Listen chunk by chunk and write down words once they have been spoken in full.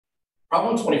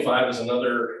Problem 25 is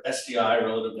another SDI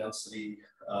relative density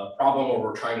problem where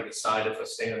we're trying to decide if a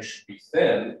stand should be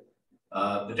thin.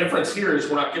 The difference here is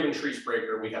we're not given tree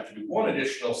breaker. We have to do one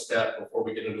additional step before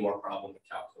we get into our problem to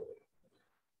calculate.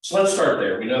 So let's start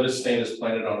there. We know this stand is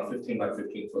planted on a 15 by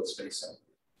 15 foot spacing.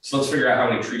 So let's figure out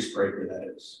how many tree breaker that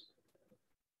is.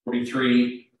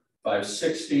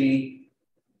 43,560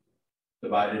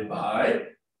 divided by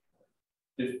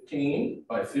 15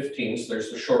 by 15. So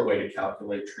there's the short way to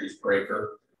calculate tree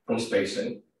breaker from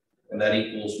spacing. And that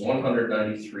equals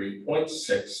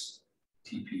 193.6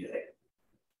 TPA.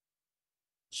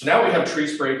 So now we have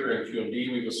tree breaker and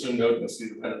QMD. We've assumed no density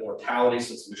dependent mortality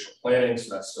since initial planning,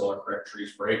 so that's still our correct tree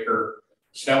breaker.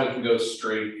 So now we can go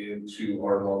straight into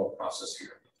our normal process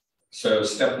here. So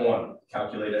step one,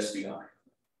 calculate SDI.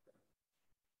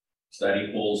 So that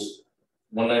equals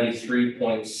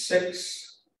 193.6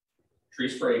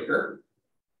 tree breaker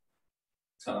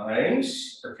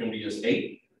times, our QMD is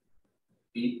 8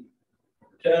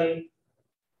 over 10,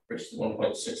 which is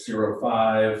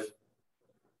 1.605.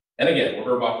 And again,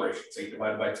 order of operations, 8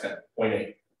 divided by 10,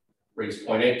 0.8. Raise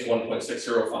 0.8 to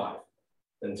 1.605.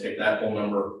 Then take that whole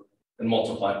number and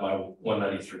multiply it by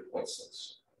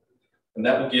 193.6. And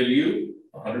that will give you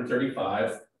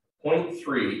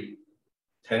 135.3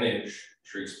 10-inch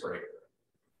tree breaker.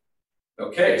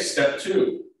 Okay, step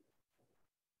two.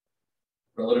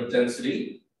 Relative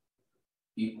density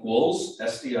equals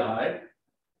SDI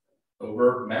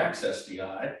over max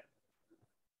SDI,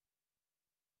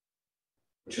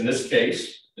 which in this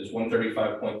case is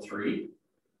 135.3.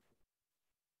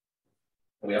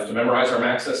 We have to memorize our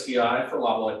max SDI for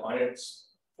loblolly pine. It's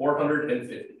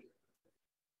 450.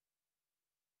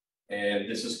 And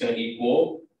this is going to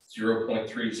equal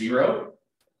 0.30.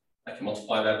 I can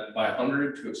multiply that by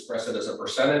 100 to express it as a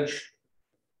percentage.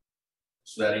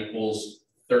 So that equals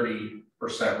 30%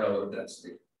 relative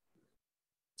density.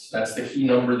 So that's the key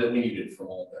number that we needed from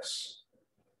all this.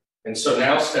 And so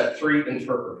now step three,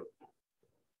 interpret it.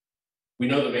 We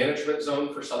know the management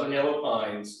zone for southern yellow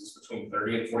pines is between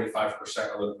 30 and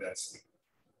 45% relative density.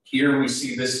 Here we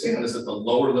see this stand is at the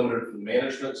lower limit of the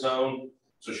management zone.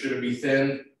 So should it be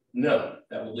thin? No,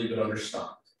 that will leave it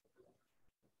understocked.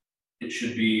 It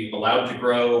should be allowed to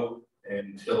grow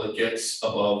until it gets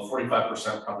above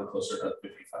 45%, probably closer to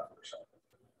 55%.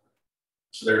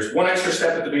 So there's one extra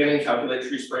step at the beginning, calculate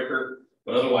tree breaker,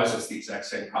 but otherwise it's the exact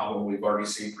same problem we've already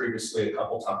seen previously a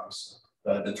couple times,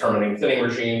 determining thinning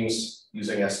regimes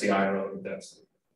using SDI relative density.